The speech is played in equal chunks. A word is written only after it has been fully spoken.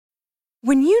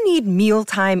When you need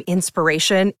mealtime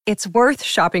inspiration, it's worth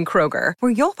shopping Kroger,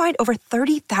 where you'll find over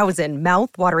 30,000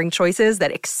 mouth-watering choices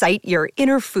that excite your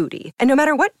inner foodie. And no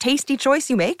matter what tasty choice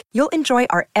you make, you'll enjoy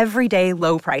our everyday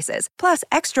low prices, plus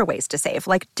extra ways to save,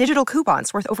 like digital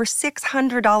coupons worth over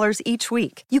 $600 each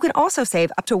week. You can also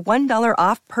save up to $1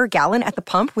 off per gallon at the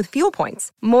pump with fuel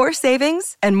points. More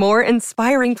savings and more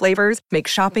inspiring flavors make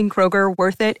shopping Kroger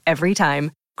worth it every time.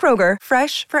 Kroger,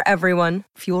 fresh for everyone.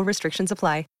 Fuel restrictions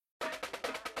apply.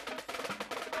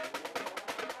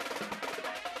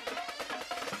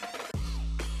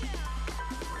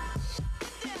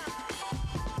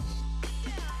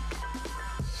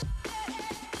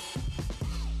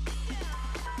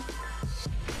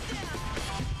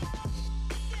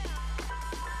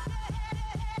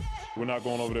 We're not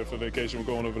going over there for vacation. We're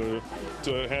going over there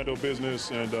to handle business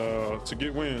and to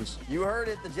get wins. You heard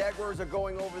it. The Jaguars are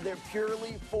going over there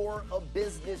purely for a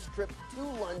business trip to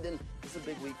London. It's a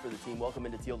big week for the team. Welcome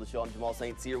into Teal the Show. I'm Jamal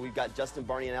St. Cyr. We've got Justin,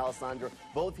 Barney, and Alessandra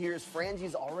both here.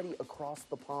 Frangi's already across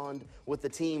the pond with the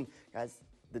team. Guys,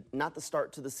 not the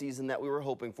start to the season that we were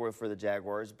hoping for the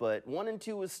Jaguars, but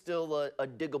 1-2 is still a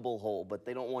diggable hole, but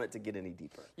they don't want it to get any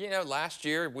deeper. You know, last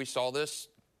year we saw this.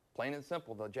 Plain and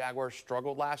simple, the Jaguars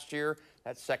struggled last year.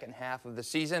 That second half of the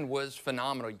season was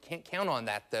phenomenal. You can't count on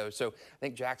that, though. So I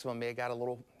think Jacksonville may have got a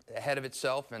little ahead of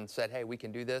itself and said, hey, we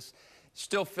can do this.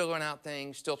 Still figuring out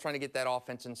things, still trying to get that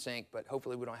offense in sync, but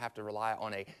hopefully we don't have to rely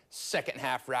on a second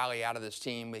half rally out of this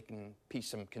team. We can piece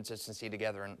some consistency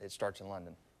together, and it starts in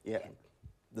London. Yeah.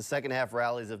 The second half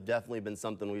rallies have definitely been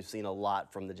something we've seen a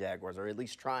lot from the Jaguars, or at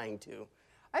least trying to.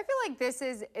 I feel like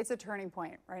it's a turning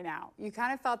point right now. You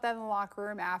kind of felt that in the locker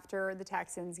room after the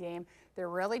Texans game. They're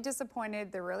really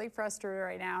disappointed. They're really frustrated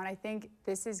right now. And I think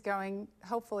this is going,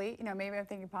 hopefully, maybe I'm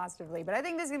thinking positively, but I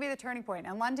think this is going to be the turning point,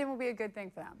 and London will be a good thing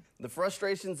for them. The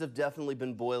frustrations have definitely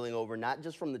been boiling over, not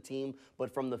just from the team,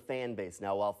 but from the fan base.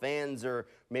 Now, while fans are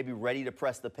maybe ready to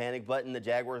press the panic button, the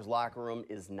Jaguars locker room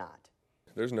is not.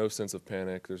 There's no sense of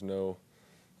panic. There's no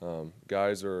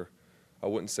guys are, I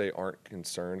wouldn't say aren't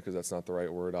concerned, because that's not the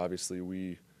right word. Obviously,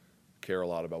 we care a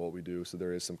lot about what we do, so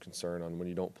there is some concern on when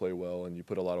you don't play well and you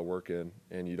put a lot of work in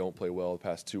and you don't play well the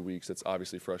past 2 weeks. It's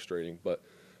obviously frustrating, but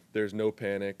there's no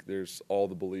panic. There's all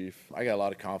the belief. I got a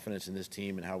lot of confidence in this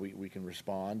team and how we can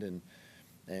respond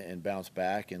and bounce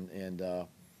back. But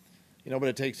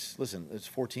it takes, listen, it's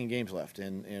 14 games left,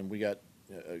 and we got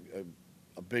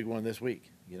a big one this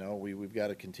week. We've got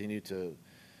to continue to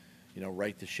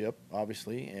right the ship,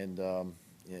 obviously, and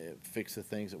fix the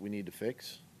things that we need to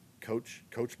fix, coach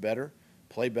better,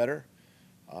 play better,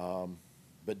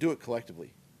 but do it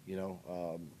collectively.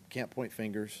 Can't point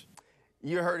fingers.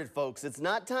 You heard it, folks. It's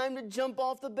not time to jump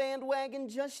off the bandwagon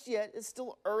just yet. It's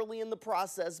still early in the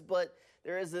process, but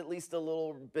there is at least a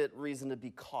little bit reason to be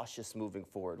cautious moving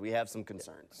forward. We have some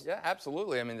concerns. Yeah,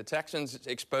 absolutely. I mean, the Texans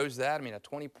exposed that. I mean, a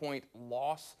 20-point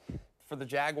loss for the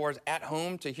Jaguars at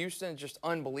home to Houston, just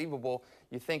unbelievable.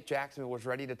 You think Jacksonville was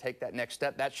ready to take that next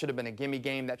step. That should have been a gimme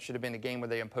game. That should have been a game where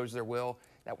they imposed their will.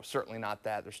 That was certainly not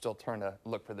that. They're still trying to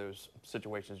look for those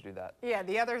situations to do that. Yeah,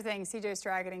 the other thing, C.J.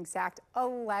 Stroud getting sacked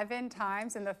 11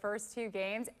 times in the first 2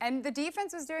 games. And the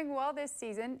defense was doing well this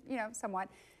season, somewhat.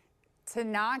 To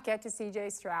not get to C.J.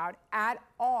 Stroud at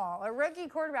all, a rookie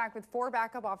quarterback with 4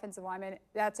 backup offensive linemen,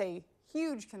 that's a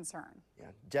huge concern. Yeah,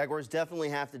 Jaguars definitely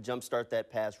have to jumpstart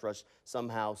that pass rush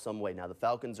somehow, some way. Now, the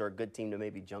Falcons are a good team to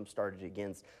maybe jumpstart it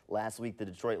against. Last week, the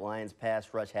Detroit Lions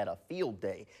pass rush had a field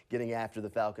day getting after the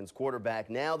Falcons quarterback.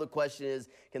 Now the question is,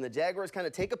 can the Jaguars kind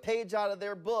of take a page out of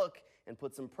their book and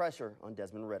put some pressure on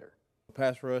Desmond Ridder?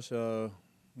 Pass rush,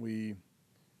 we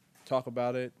talk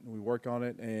about it, we work on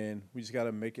it, and we just got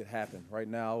to make it happen. Right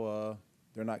now,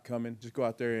 they're not coming. Just go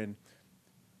out there and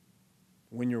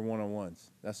win your one-on-ones.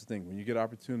 That's the thing. When you get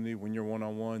opportunity, win your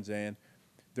one-on-ones, and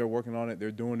they're working on it, they're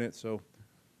doing it, so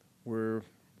we're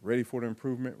ready for the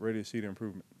improvement, ready to see the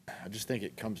improvement. I just think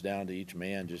it comes down to each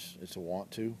man. It's a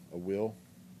want to, a will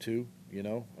to,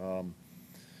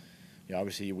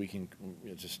 obviously we can,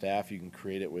 as a staff, you can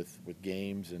create it with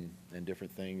games and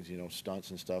different things, stunts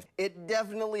and stuff. It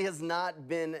definitely has not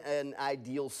been an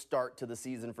ideal start to the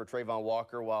season for Trayvon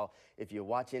Walker. While if you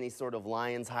watch any sort of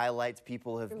Lions highlights,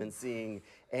 people have been seeing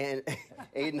and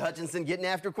Aiden Hutchinson getting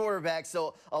after quarterbacks.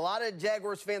 So a lot of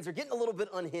Jaguars fans are getting a little bit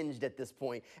unhinged at this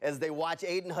point as they watch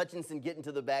Aiden Hutchinson get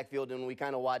into the backfield, and we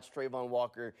kind of watch Trayvon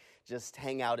Walker just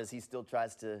hang out as he still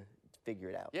tries to figure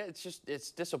it out. Yeah,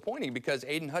 it's disappointing because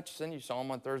Aiden Hutchinson, you saw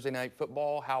him on Thursday Night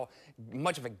Football, how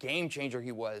much of a game changer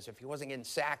he was. If he wasn't getting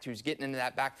sacked, he was getting into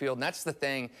that backfield. And that's the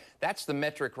thing, that's the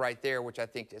metric right there, which I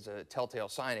think is a telltale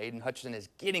sign. Aiden Hutchinson is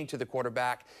getting to the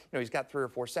quarterback. You know, he's got 3 or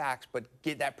 4 sacks, but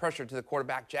get that pressure to the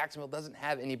quarterback. Jacksonville doesn't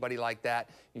have anybody like that.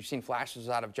 You've seen flashes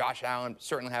out of Josh Allen,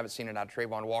 certainly haven't seen it out of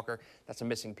Trayvon Walker. That's a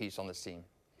missing piece on this team.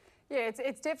 Yeah,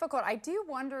 it's difficult. I do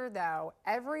wonder, though,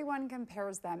 everyone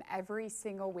compares them every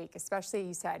single week, especially,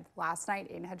 you said, last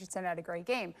night, Aiden Hutchinson had a great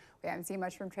game. We haven't seen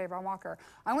much from Trayvon Walker.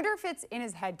 I wonder if it's in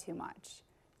his head too much.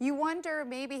 You wonder,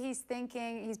 maybe he's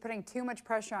thinking he's putting too much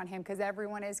pressure on him because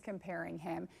everyone is comparing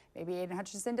him. Maybe Aiden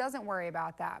Hutchinson doesn't worry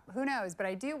about that. Who knows? But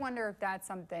I do wonder if that's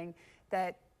something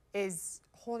that is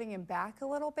holding him back a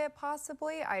little bit,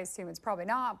 possibly. I assume it's probably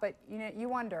not, but you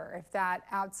wonder if that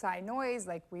outside noise,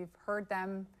 like we've heard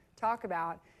them talk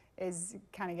about, is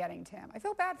kind of getting to him. I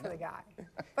feel bad for the guy,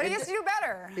 but he has to do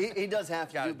better. He does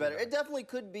have to do better. It definitely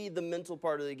could be the mental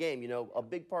part of the game. You know, a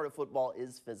big part of football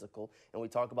is physical, and we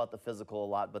talk about the physical a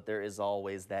lot, but there is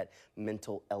always that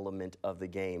mental element of the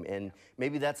game. And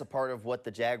maybe that's a part of what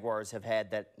the Jaguars have had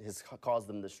that has caused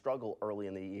them to struggle early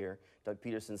in the year. Doug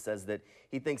Peterson says that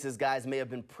he thinks his guys may have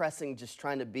been pressing, just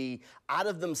trying to be out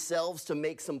of themselves to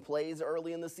make some plays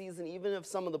early in the season, even if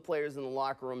some of the players in the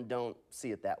locker room don't see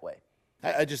it that way.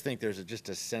 I just think there's just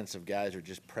a sense of guys are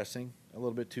just pressing a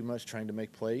little bit too much, trying to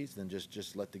make plays, than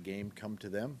just let the game come to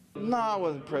them. No, I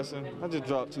wasn't pressing. I just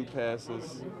dropped 2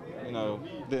 passes. You know,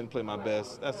 didn't play my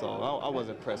best. That's all. I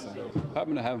wasn't pressing. I've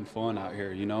been having fun out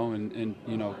here, you know, and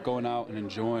you know, going out and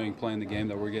enjoying playing the game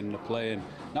that we're getting to play and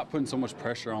not putting so much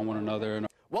pressure on one another.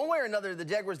 One way or another, the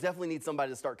Jaguars definitely need somebody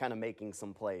to start kind of making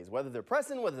some plays. Whether they're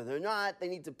pressing, whether they're not, they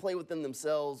need to play within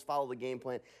themselves, follow the game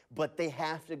plan. But they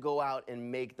have to go out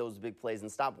and make those big plays and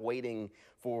stop waiting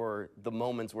for the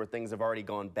moments where things have already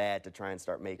gone bad to try and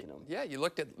start making them. Yeah, you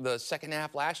looked at the second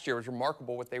half last year. It was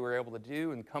remarkable what they were able to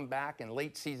do and come back in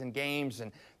late season games,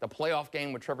 and the playoff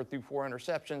game when Trevor threw 4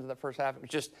 interceptions in the first half. It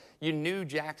was just, you knew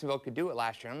Jacksonville could do it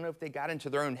last year. I don't know if they got into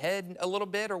their own head a little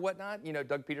bit or whatnot. You know,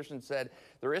 Doug Peterson said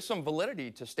there is some validity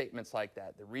to statements like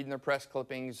that. They're reading their press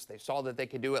clippings. They saw that they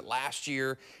could do it last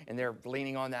year, and they're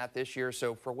leaning on that this year.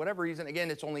 So for whatever reason,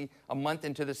 again, it's only a month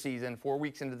into the season, 4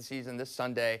 weeks into the season this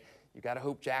Sunday. You got to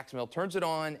hope Jacksonville turns it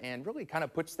on and really kind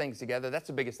of puts things together. That's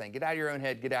the biggest thing. Get out of your own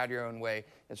head, get out of your own way,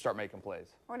 and start making plays.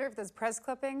 I wonder if those press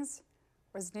clippings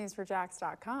was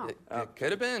newsforjacks.com. It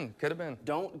could have been. Could have been.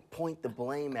 Don't point the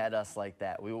blame at us like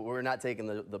that. We're not taking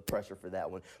the pressure for that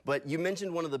one. But you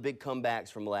mentioned one of the big comebacks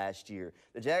from last year.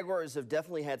 The Jaguars have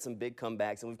definitely had some big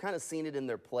comebacks, and we've kind of seen it in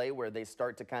their play where they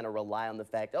start to kind of rely on the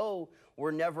fact, oh,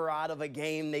 we're never out of a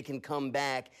game, they can come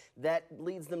back. That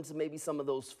leads them to maybe some of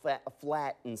those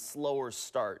flat and slower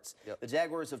starts. Yep. The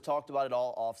Jaguars have talked about it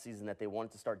all offseason that they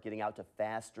wanted to start getting out to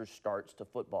faster starts to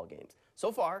football games.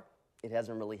 So far, it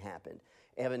hasn't really happened.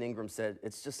 Evan Ingram said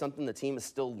it's just something the team is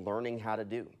still learning how to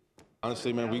do.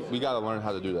 Honestly, man, we got to learn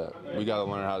how to do that. We got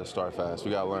to learn how to start fast.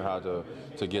 We got to learn how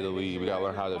to get a lead. We got to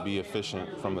learn how to be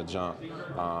efficient from the jump.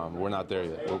 We're not there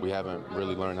yet. We haven't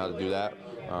really learned how to do that.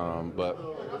 But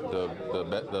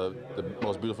the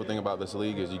most beautiful thing about this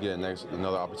league is you get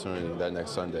another opportunity that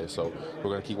next Sunday. So we're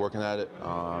going to keep working at it,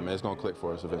 and it's going to click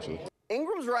for us eventually.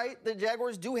 Ingram's right. The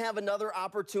Jaguars do have another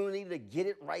opportunity to get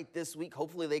it right this week.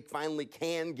 Hopefully they finally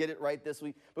can get it right this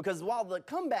week, because while the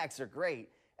comebacks are great,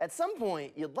 at some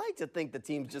point, you'd like to think the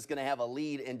team's just going to have a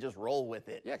lead and just roll with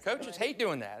it. Yeah, coaches hate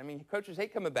doing that. I mean, coaches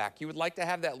hate coming back. You would like to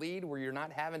have that lead where you're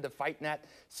not having to fight in that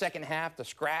second half to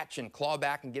scratch and claw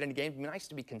back and get into games. It'd be nice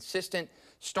to be consistent,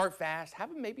 start fast, have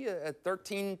maybe a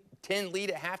 13-10 lead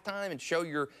at halftime and show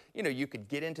you could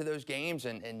get into those games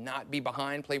and not be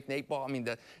behind, play with an 8-ball. I mean,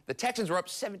 the Texans were up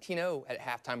 17-0 at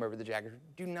halftime over the Jaguars.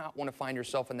 You do not want to find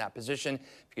yourself in that position.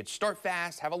 If you could start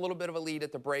fast, have a little bit of a lead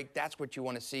at the break, that's what you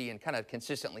want to see, and kind of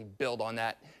consistently build on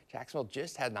that. Jacksonville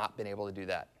just has not been able to do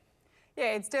that.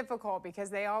 Yeah, it's difficult because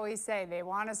they always say they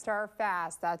want to start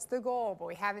fast. That's the goal, but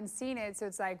we haven't seen it. So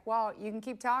it's like, well, you can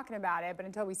keep talking about it, but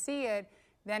until we see it,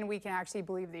 then we can actually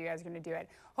believe that you guys are going to do it.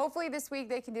 Hopefully this week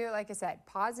they can do it, like I said,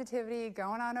 positivity,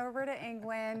 going on over to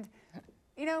England.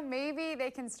 You know, maybe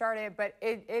they can start it, but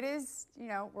it is,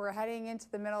 we're heading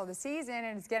into the middle of the season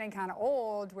and it's getting kind of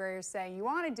old where you're saying you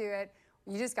want to do it,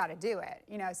 you just got to do it,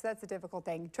 so that's the difficult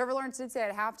thing. Trevor Lawrence did say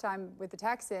at halftime with the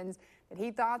Texans that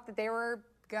he thought that they were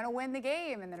going to win the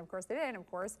game, and then, of course, they didn't, of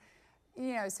course.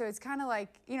 so it's kind of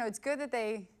like, it's good that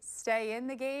they stay in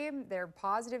the game. They're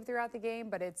positive throughout the game,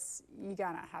 but you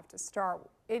gotta have to start.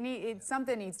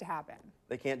 Something needs to happen.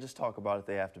 They can't just talk about it,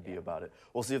 they have to be about it.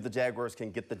 We'll see if the Jaguars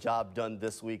can get the job done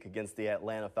this week against the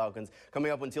Atlanta Falcons.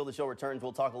 Coming up until the show returns,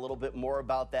 we'll talk a little bit more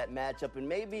about that matchup and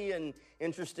maybe an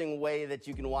interesting way that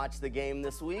you can watch the game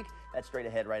this week. That's straight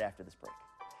ahead right after this break.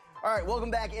 All right, welcome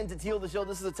back into Teal the Show.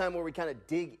 This is a time where we kind of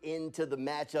dig into the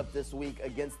matchup this week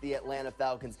against the Atlanta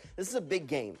Falcons. This is a big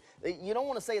game. You don't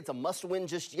want to say it's a must-win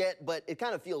just yet, but it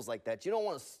kind of feels like that. You don't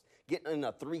want to get in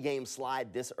a 3-game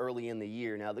slide this early in the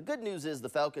year. Now, the good news is the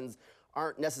Falcons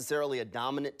aren't necessarily a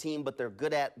dominant team, but they're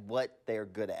good at what they're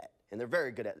good at. And they're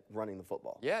very good at running the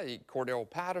football. Yeah, Cordell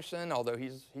Patterson, although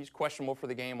he's questionable for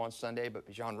the game on Sunday, but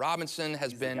Bijan Robinson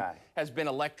has been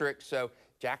electric. So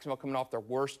Jacksonville coming off their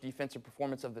worst defensive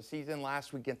performance of the season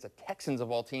last week against the Texans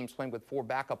of all teams, playing with 4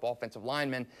 backup offensive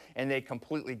linemen, and they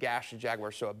completely gashed the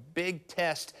Jaguars. So a big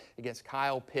test against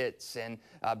Kyle Pitts and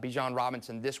Bijan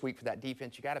Robinson this week for that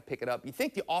defense. You got to pick it up. You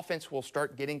think the offense will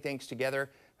start getting things together,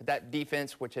 but that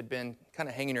defense, which had been kind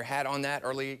of hanging your hat on that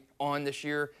early on this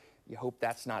year, you hope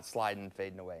that's not sliding and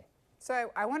fading away.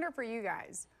 So I wonder for you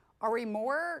guys, are we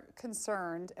more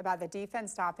concerned about the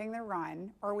defense stopping the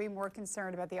run, or are we more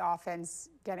concerned about the offense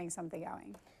getting something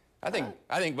going? I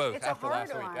think both after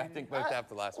last week. Line. I think both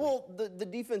after last week. Well, the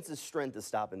defense's strength is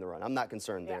stopping the run. I'm not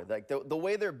concerned there. Like the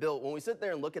way they're built, when we sit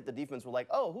there and look at the defense, we're like,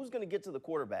 oh, who's going to get to the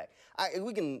quarterback?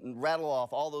 We can rattle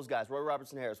off all those guys. Roy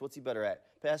Robertson-Harris, what's he better at?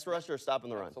 Pass rush or stopping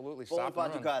the run? Absolutely, stopping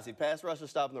the run. Fatukasi, pass rush or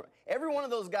stopping the run? Every one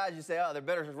of those guys you say, oh, they're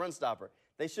better as a run stopper.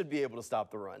 They should be able to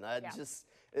stop the run.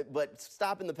 But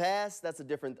stopping the pass, that's a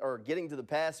different, or getting to the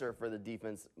passer for the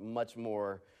defense, much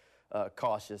more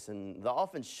cautious. And the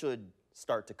offense should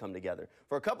start to come together.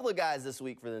 For a couple of guys this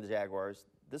week for the Jaguars,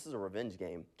 this is a revenge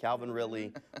game. Calvin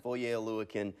Ridley, Foye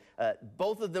Oluokun,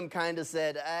 both of them kind of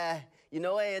said, hey,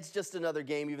 it's just another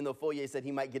game, even though Foye said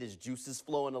he might get his juices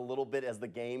flowing a little bit as the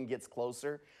game gets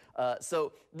closer.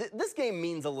 So this game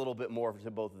means a little bit more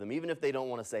to both of them, even if they don't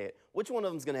want to say it. Which one of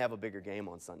them is going to have a bigger game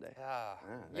on Sunday?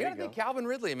 You got to think Calvin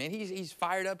Ridley. I mean, he's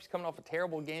fired up. He's coming off a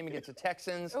terrible game against the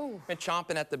Texans. Been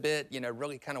chomping at the bit,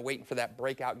 really kind of waiting for that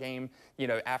breakout game.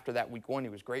 After that week 1, he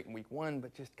was great in week 1,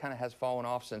 but just kind of has fallen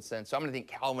off since then. So I'm going to think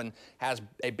Calvin has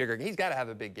a bigger game. He's got to have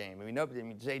a big game.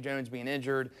 Zay Jones being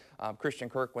injured, Christian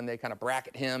Kirk when they kind of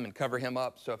bracket him and cover him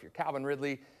up. So if you're Calvin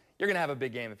Ridley, you're going to have a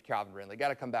big game if you're Calvin Ridley. Got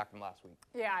to come back from last week.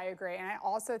 Yeah, I agree. And I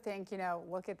also think,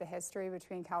 look at the history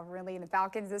between Calvin Ridley and the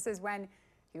Falcons. This is when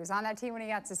he was on that team when he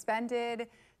got suspended.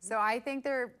 So I think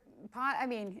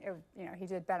he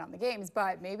did bet on the games,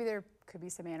 but maybe there could be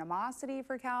some animosity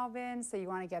for Calvin, so you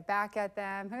want to get back at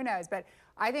them. Who knows? But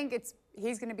I think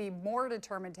he's going to be more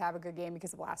determined to have a good game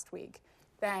because of last week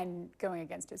than going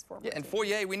against his former team. And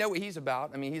Foye, we know what he's about.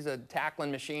 I mean, he's a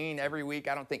tackling machine every week.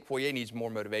 I don't think Foye needs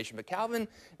more motivation. But Calvin,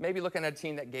 maybe looking at a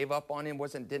team that gave up on him,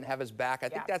 didn't have his back, I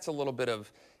think that's a little bit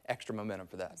of extra momentum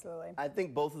for that. Absolutely. I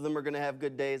think both of them are going to have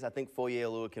good days. I think Foye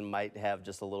Oluokun might have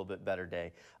just a little bit better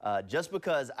day. Just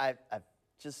because I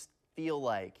just feel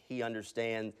like he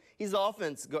understands. He's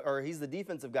the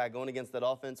defensive guy going against that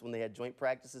offense when they had joint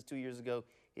practices 2 years ago.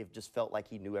 It just felt like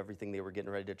he knew everything they were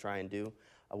getting ready to try and do.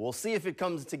 We'll see if it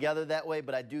comes together that way,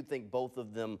 but I do think both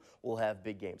of them will have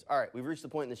big games. All right, we've reached the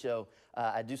point in the show.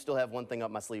 I do still have one thing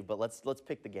up my sleeve, but let's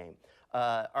pick the game.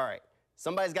 All right,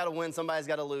 somebody's got to win, somebody's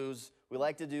got to lose. We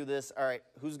like to do this. All right,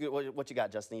 who's good? What you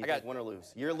got, Justin? You think win or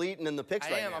lose? You're leading in the picks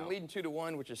right now. I'm leading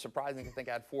 2-1, which is surprising. I think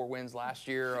I had 4 wins last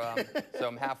year, so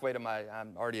I'm halfway to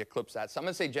I'm already eclipsed that. So I'm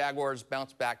going to say Jaguars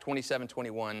bounce back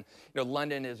 27-21.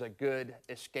 London is a good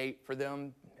escape for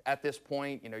them at this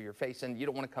point. You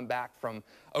don't want to come back from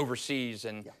overseas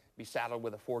and be saddled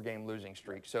with a 4-game losing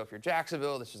streak. So if you're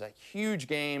Jacksonville, this is a huge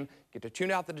game. Get to tune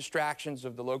out the distractions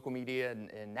of the local media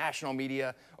and national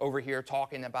media over here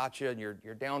talking about you and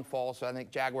your downfall. So I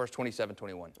think Jaguars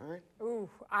 27-21. All right. Ooh,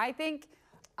 I think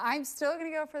I'm still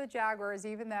going to go for the Jaguars,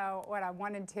 even though I'm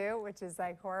 1-2, which is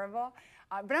horrible.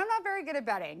 But I'm not very good at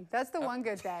betting. That's the one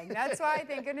good thing. That's why,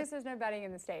 thank goodness, there's no betting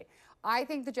in the state. I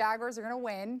think the Jaguars are going to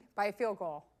win by a field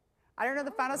goal. I don't know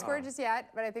the final score just yet,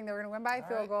 but I think they're going to win by a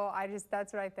field goal.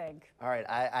 That's what I think. All right,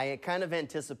 I kind of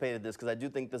anticipated this because I do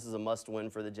think this is a must-win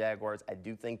for the Jaguars. I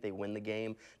do think they win the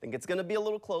game. I think it's going to be a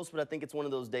little close, but I think it's one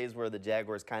of those days where the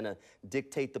Jaguars kind of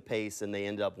dictate the pace and they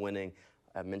end up winning.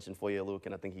 I mentioned Foye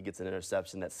Oluokun. I think he gets an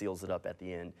interception that seals it up at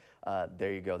the end.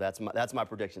 There you go. That's my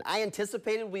prediction. I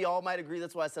anticipated we all might agree.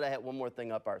 That's why I said I had one more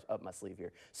thing up my sleeve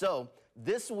here. So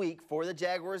this week for the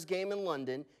Jaguars game in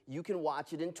London, you can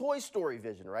watch it in Toy Story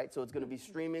Vision, right? So it's going to be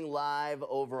streaming live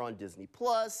over on Disney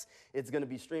Plus. It's going to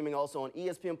be streaming also on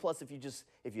ESPN Plus if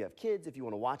you have kids, if you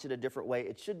want to watch it a different way.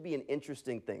 It should be an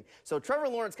interesting thing. So Trevor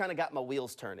Lawrence kind of got my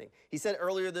wheels turning. He said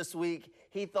earlier this week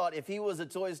he thought if he was a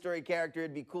Toy Story character,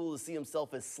 it'd be cool to see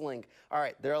himself as Slink. All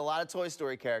right, there are a lot of Toy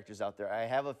Story characters out there. I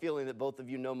have a feeling that both of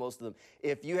you know most of them.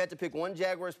 If you had to pick one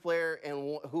Jaguars player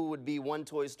and who would be one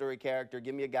Toy Story character,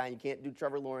 give me a guy. And you can't do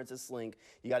Trevor Lawrence as Slink.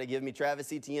 You got to give me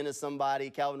Travis Etienne as somebody,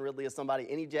 Calvin Ridley as somebody,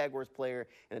 any Jaguars player,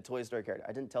 and a Toy Story character.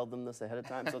 I didn't tell them this ahead of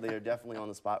time, so they are definitely on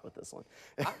the spot with this one.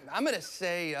 I'm going to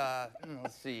say,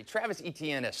 let's see, Travis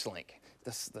Etienne as Slink.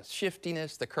 The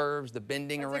shiftiness, the curves, the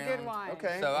bending That's around. a good one.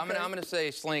 Okay. So I'm going to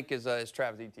say Slink is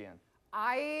Travis Etienne.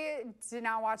 I did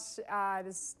not watch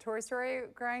this Toy Story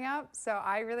growing up, so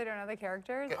I really don't know the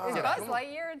characters. Is Buzz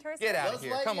Lightyear in Toy Story? Get out of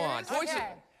here. Come on. Toy Story.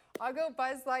 Okay. I'll go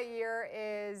Buzz Lightyear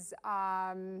is,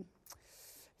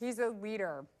 he's a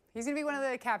leader. He's going to be one of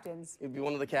the captains. He'd be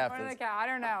one of the captains. I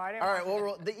don't know. I didn't All right,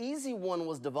 well, the easy one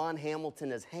was Devon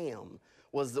Hamilton as Ham.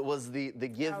 Was the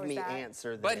give me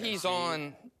answer there. But he's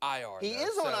on IR. He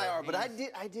is on IR, but I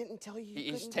didn't tell you.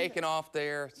 He's taken off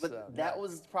there. But that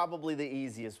was probably the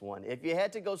easiest one. If you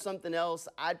had to go something else,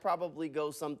 I'd probably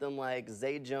go something like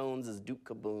Zay Jones as Duke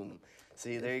Kaboom.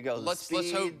 See, there you go. Let's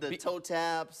speed, hope the toe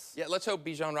taps. Yeah, let's hope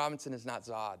Bijan Robinson is not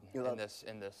Zod in this.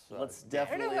 Let's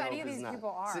definitely I don't know who any hope of he's these not. people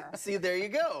are. See, there you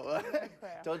go.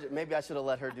 Told you. Maybe I should have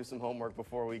let her do some homework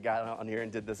before we got on here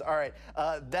and did this. All right,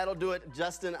 that'll do it.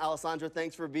 Justin, Alessandra,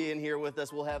 thanks for being here with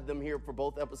us. We'll have them here for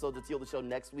both episodes of Teal the Show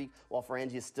next week while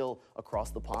Frangie is still across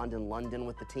the pond in London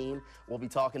with the team. We'll be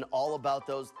talking all about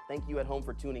those. Thank you at home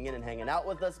for tuning in and hanging out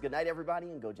with us. Good night, everybody,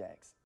 and go Jags.